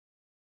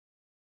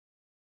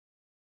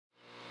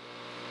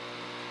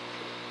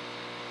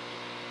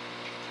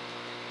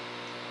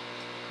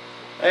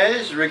Hey,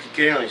 this is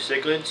Peacock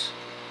Cichlid.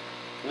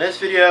 In this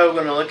video we're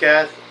going to look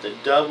at the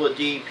double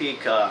D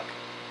peacock.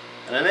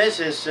 And in this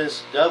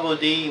instance, double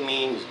D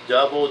means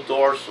double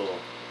dorsal.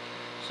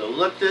 So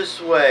look this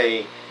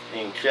way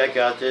and check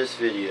out this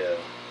video.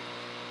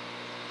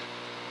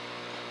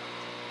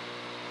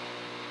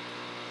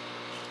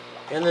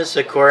 In this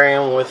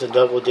aquarium with the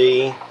double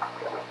D,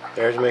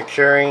 there's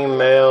maturing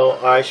male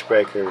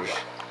icebreakers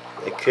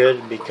that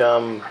could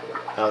become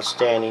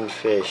outstanding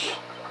fish.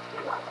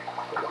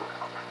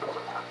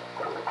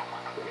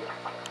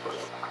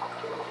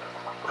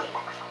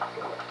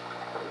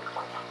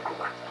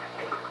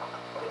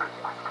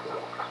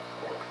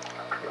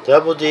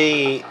 Double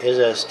D is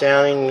an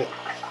astounding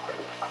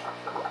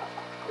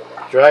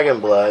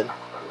dragonblood,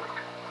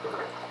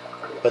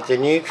 but the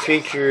unique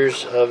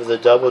features of the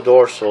double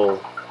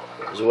dorsal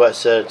is what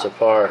sets it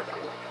apart.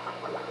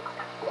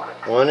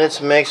 When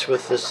it's mixed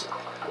with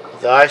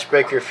the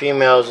icebreaker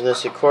females in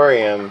this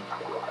aquarium,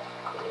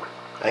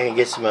 I can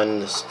get some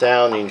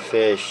astounding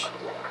fish.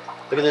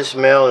 Look at this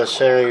male in the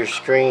center of your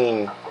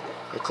screen.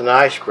 It's an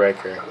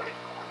icebreaker.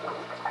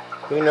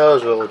 Who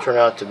knows what will turn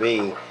out to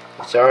be?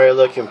 It's already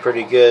looking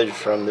pretty good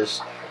from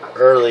this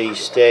early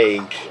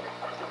stage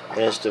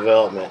in its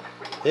development.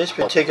 This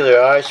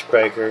particular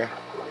icebreaker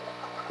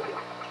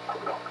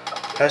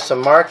has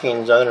some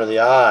markings under the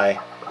eye,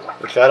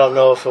 which I don't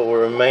know if it will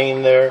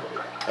remain there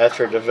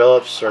after it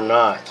develops or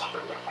not.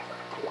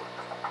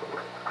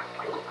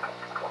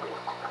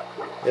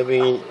 It'll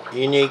be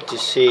unique to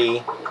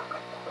see.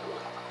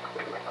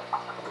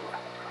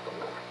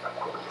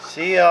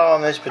 See how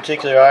on this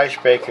particular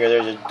icebreaker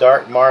there's a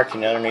dark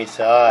marking underneath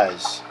the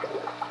eyes.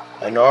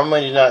 I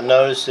normally do not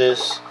notice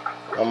this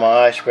on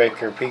my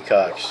icebreaker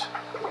peacocks.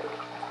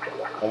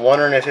 I'm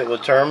wondering if it will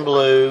turn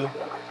blue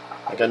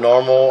like a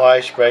normal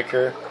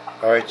icebreaker,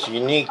 or it's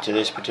unique to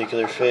this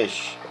particular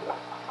fish.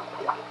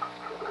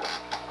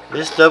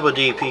 This double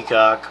D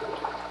peacock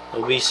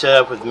will be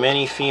set up with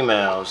many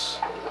females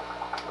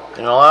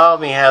and allow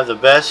me to have the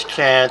best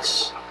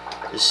chance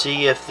to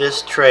see if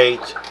this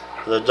trait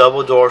of the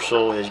double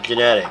dorsal is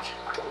genetic.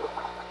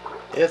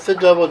 If the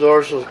double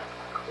dorsal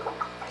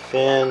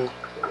fin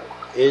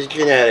is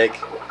genetic,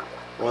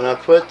 when I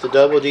put the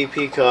double D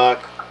peacock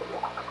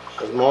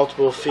with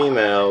multiple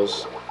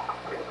females,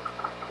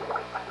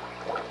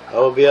 I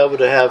will be able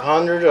to have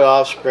hundreds of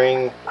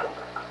offspring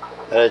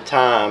at a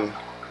time,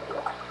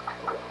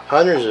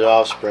 hundreds of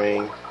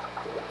offspring,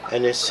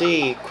 and to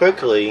see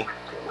quickly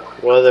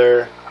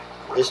whether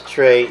this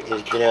trait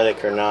is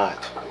genetic or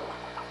not.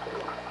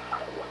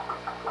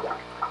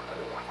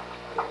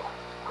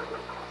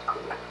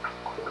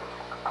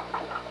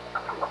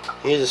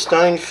 He is a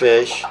stunning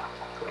fish,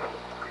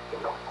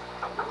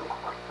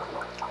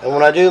 and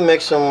when I do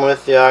mix them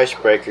with the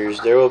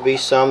icebreakers, there will be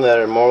some that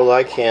are more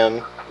like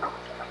him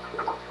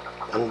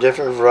and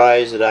different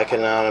varieties that I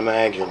cannot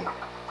imagine.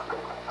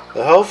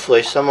 But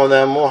hopefully some of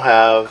them will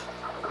have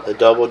the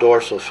double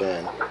dorsal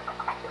fin.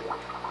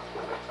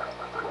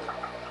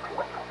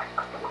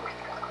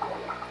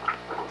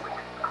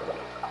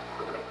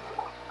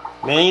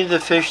 Many of the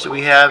fish that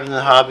we have in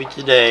the hobby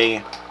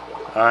today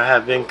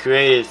have been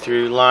created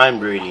through line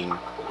breeding.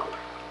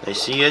 They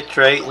see a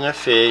trait in a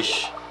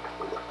fish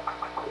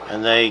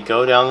and they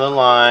go down the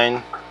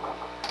line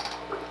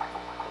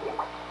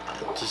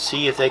to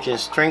see if they can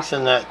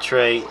strengthen that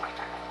trait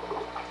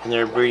in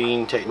their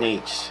breeding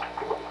techniques.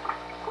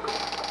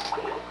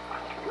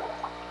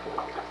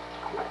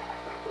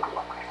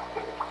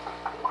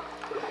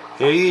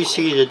 Here you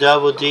see the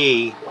double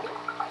D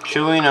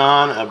chewing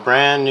on a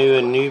brand new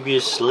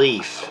Anubias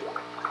leaf.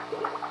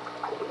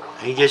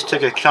 He just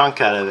took a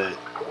chunk out of it.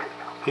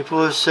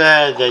 People have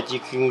said that you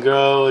can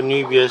grow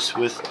Anubias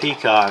with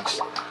peacocks,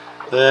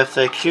 but if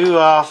they chew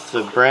off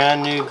the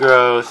brand new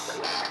growth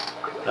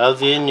of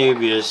the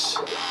Anubias,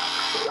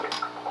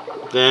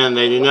 then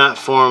they do not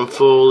form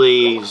full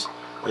leaves,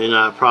 they do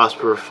not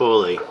prosper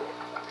fully.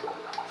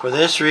 For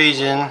this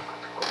reason,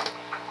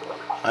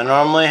 I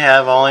normally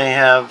only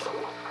have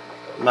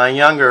my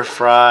younger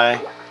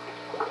fry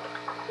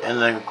in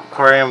the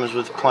aquariums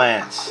with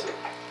plants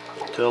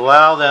to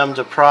allow them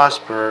to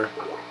prosper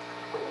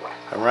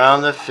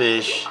around the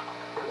fish.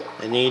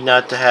 They need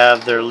not to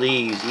have their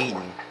leaves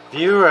eaten.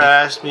 Viewer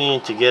asked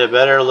me to get a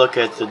better look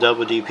at the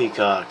double D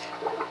peacock.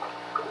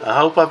 I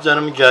hope I've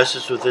done him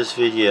justice with this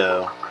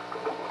video.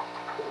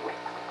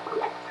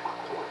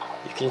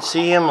 You can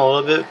see him a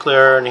little bit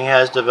clearer, and he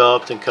has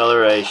developed in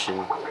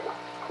coloration.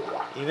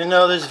 Even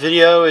though this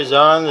video is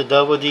on the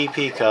double D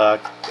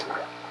peacock,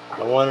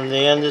 I wanted to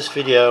end this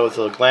video with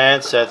a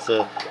glance at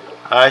the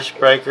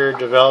icebreaker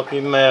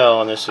developing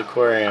male in this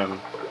aquarium.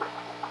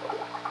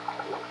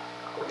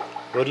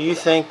 What do you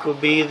think will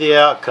be the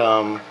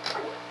outcome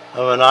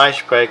of an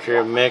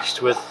icebreaker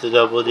mixed with the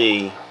double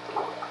D?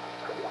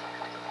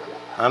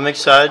 I'm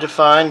excited to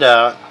find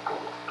out.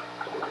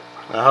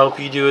 I hope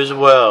you do as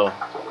well.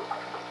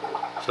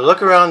 So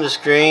look around the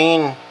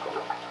screen,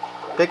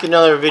 pick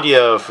another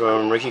video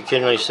from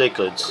Peacock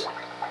Cichlid.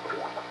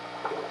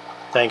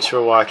 Thanks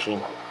for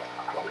watching.